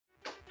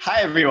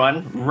Hi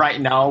everyone,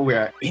 right now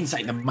we're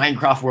inside the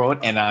Minecraft world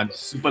and I'm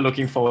super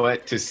looking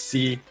forward to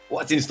see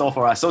what's in store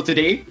for us. So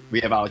today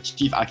we have our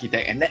chief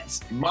architect and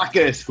that's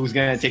Marcus who's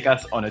going to take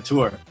us on a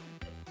tour.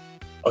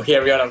 Okay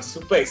everyone, I'm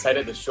super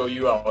excited to show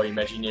you our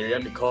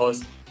Imaginarium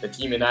because the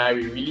team and I,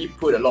 we really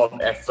put a lot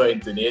of effort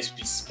into this.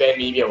 We spent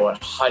maybe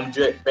about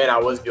 100 man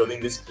hours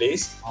building this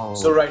place.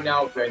 So right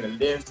now we're in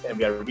the lift and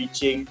we are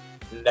reaching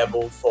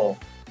level 4.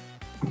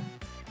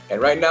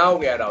 And right now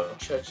we're at our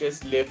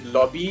church's lift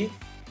lobby.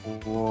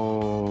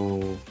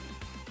 Whoa.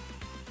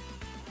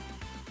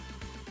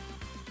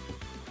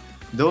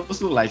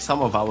 Those look like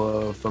some of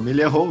our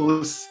familiar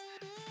hosts.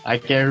 I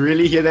can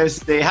really hear them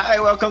say, "Hi,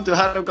 welcome to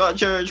Heart of God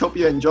Church. Hope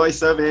you enjoy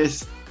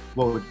service."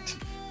 Whoa,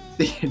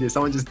 did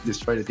someone just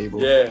destroy the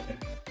table? Yeah.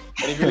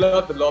 And if you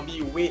love the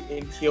lobby, wait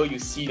until you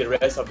see the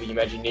rest of the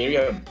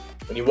Imaginarium.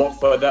 When you walk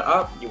further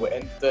up, you will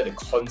enter the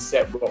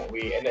concept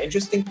walkway. And the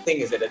interesting thing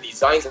is that the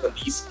designs of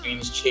these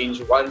screens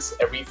change once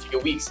every few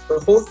weeks.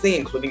 The whole thing,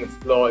 including the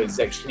floor, is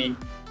actually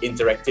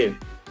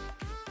interactive.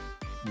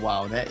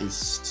 Wow, that is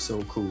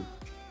so cool.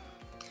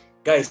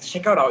 Guys,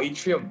 check out our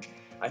atrium.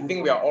 I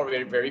think we are all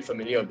very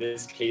familiar with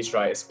this place,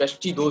 right?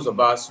 Especially those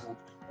of us who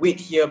wait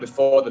here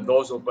before the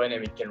doors open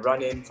and we can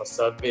run in for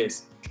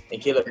service.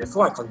 And Caleb,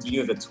 before I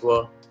continue the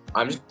tour,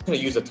 I'm just going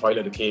to use the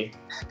toilet, okay?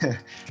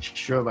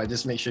 Sure, but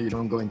just make sure you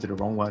don't go into the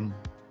wrong one.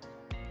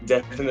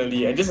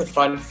 Definitely. And just a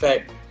fun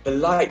fact, the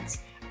lights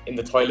in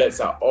the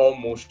toilets are all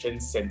motion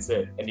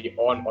censored and they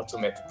on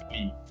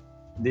automatically.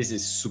 This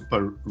is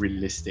super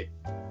realistic.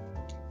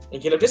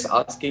 And Caleb, just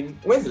asking,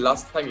 when's the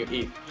last time you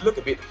ate? You look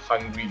a bit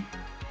hungry.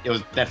 It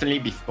was definitely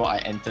before I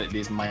entered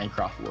this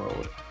Minecraft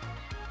world.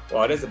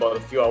 Wow, that's about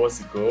a few hours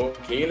ago.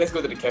 Okay, let's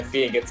go to the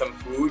cafe and get some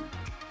food.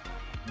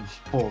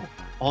 Oh,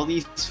 all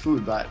these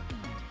food, but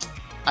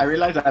I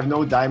realized I have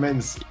no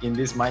diamonds in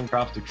this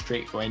Minecraft to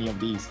trade for any of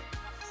these.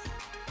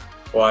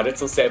 Wow, that's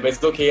so sad, but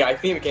it's okay. I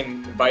think we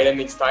can buy them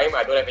next time.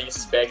 I don't have any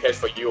spare cash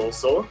for you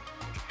also.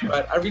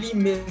 But I really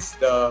miss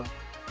the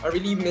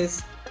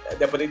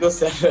potato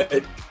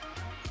salad.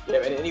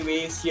 Yeah, and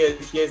anyways,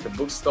 here's the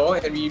bookstore,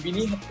 and we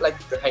really like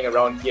to hang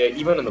around here,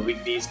 even on the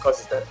weekdays,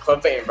 because it's the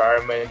perfect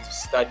environment to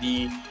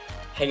study,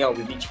 hang out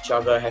with each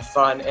other, have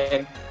fun.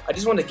 And I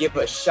just want to give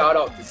a shout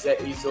out to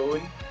ZA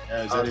Zone.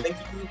 Thank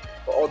you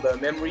for all the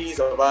memories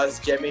of us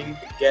jamming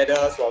together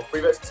to our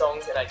favorite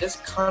songs, and I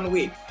just can't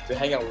wait to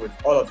hang out with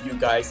all of you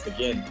guys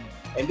again.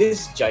 And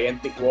this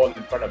gigantic wall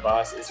in front of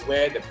us is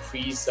where the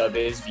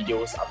pre-service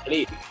videos are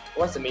played.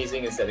 What's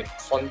amazing is that the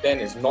content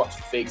is not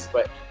fixed,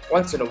 but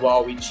once in a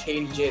while we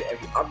change it and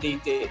we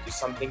update it to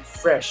something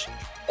fresh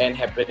and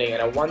happening.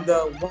 And I wonder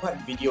what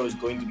video is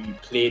going to be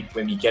played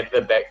when we get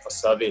back for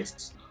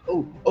service.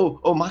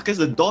 Oh, Marcus,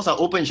 the doors are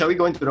open. Shall we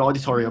go into the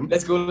auditorium?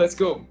 Let's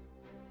go.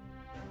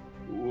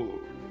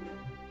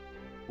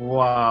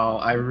 Wow,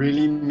 I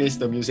really miss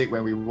the music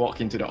when we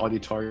walk into the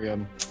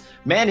auditorium.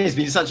 Man, it's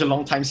been such a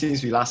long time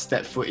since we last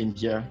stepped foot in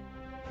here.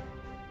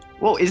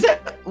 Whoa, is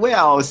that where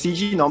our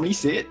CG normally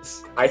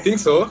sits? I think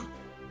so.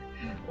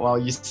 Well,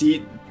 you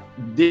see,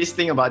 this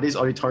thing about this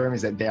auditorium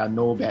is that there are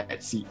no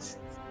bad seats.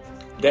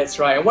 That's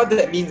right, and what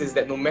that means is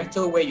that no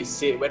matter where you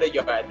sit, whether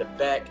you're at the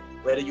back,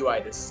 whether you are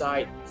at the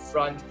side,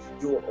 front,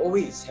 you will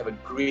always have a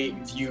great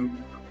view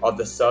of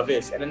the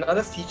service. And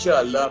another feature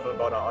I love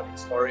about our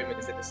auditorium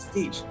is that the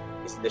stage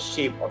is in the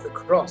shape of the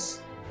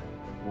cross.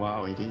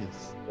 Wow, it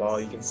is. Wow,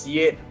 you can see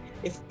it.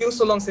 It feels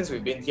so long since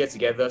we've been here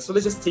together, so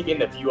let's just take in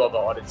the view of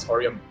our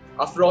auditorium.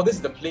 After all, this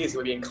is the place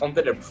where we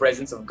encounter the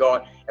presence of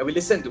God and we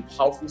listen to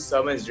powerful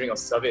sermons during our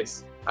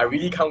service. I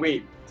really can't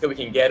wait till we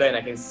can gather and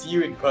I can see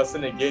you in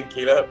person again,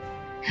 Caleb.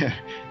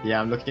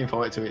 Yeah, I'm looking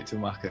forward to it too,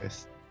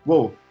 Marcus.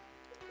 Whoa,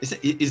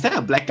 is that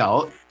a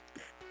blackout?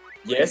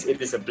 Yes,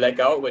 it is a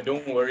blackout, but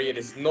don't worry, it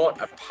is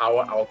not a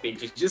power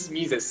outage. It just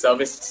means that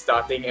service is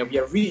starting and we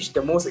have reached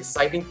the most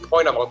exciting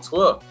point of our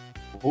tour.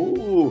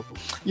 Oh,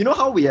 you know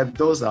how we have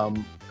those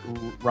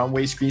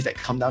runway screens that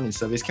come down in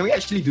service? Can we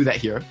actually do that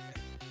here?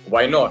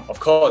 Why not? Of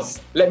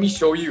course. Let me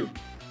show you.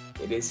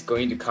 It is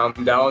going to come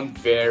down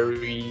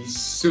very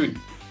soon.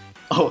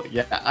 Oh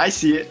yeah, I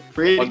see it.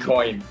 Pretty On cool.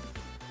 point.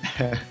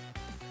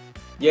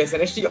 Yes,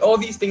 and actually all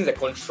these things are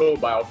controlled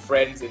by our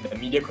friends in the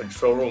media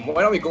control room.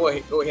 Why don't we go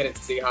ahead and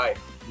say hi?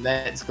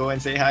 Let's go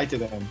and say hi to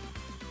them.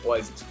 Well,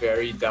 it's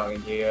very dark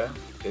in here.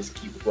 Just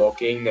keep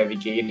walking,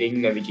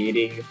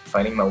 navigating,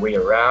 finding my way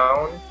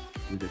around.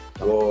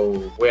 Whoa,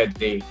 where are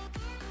they?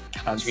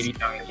 It's really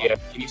dark in here.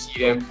 Can you see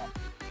them?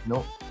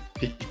 No,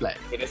 pitch black.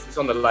 Okay, it's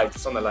on the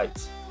lights.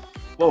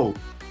 Whoa.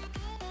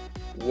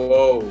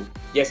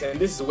 Yes, and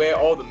this is where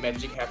all the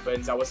magic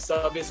happens. Our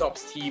service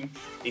ops team,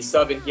 they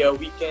serve in here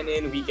weekend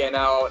in, weekend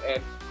out,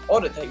 and all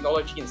the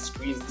technology and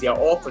screens, they are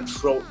all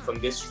controlled from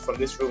this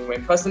room.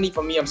 And personally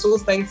for me, I'm so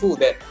thankful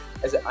that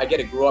as I get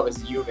to grow up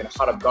as a youth in the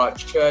Heart of God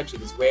Church,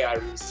 it is where I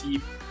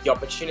receive the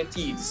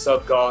opportunity to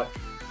serve God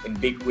in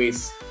big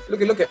ways.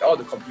 Look at all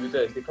the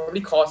computers. They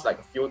probably cost like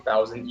a few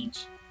thousand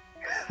each.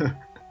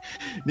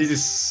 This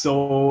is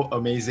so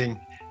amazing.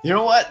 You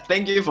know what?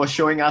 Thank you for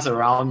showing us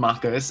around,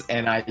 Marcus,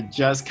 and I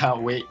just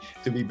can't wait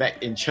to be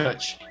back in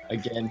church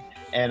again.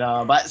 And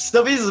but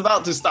service is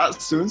about to start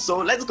soon, so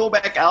let's go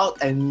back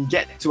out and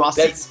get to our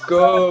Let's seats.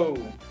 go.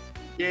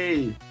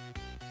 Yay!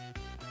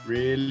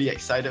 Really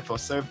excited for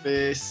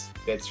service.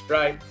 That's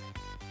right.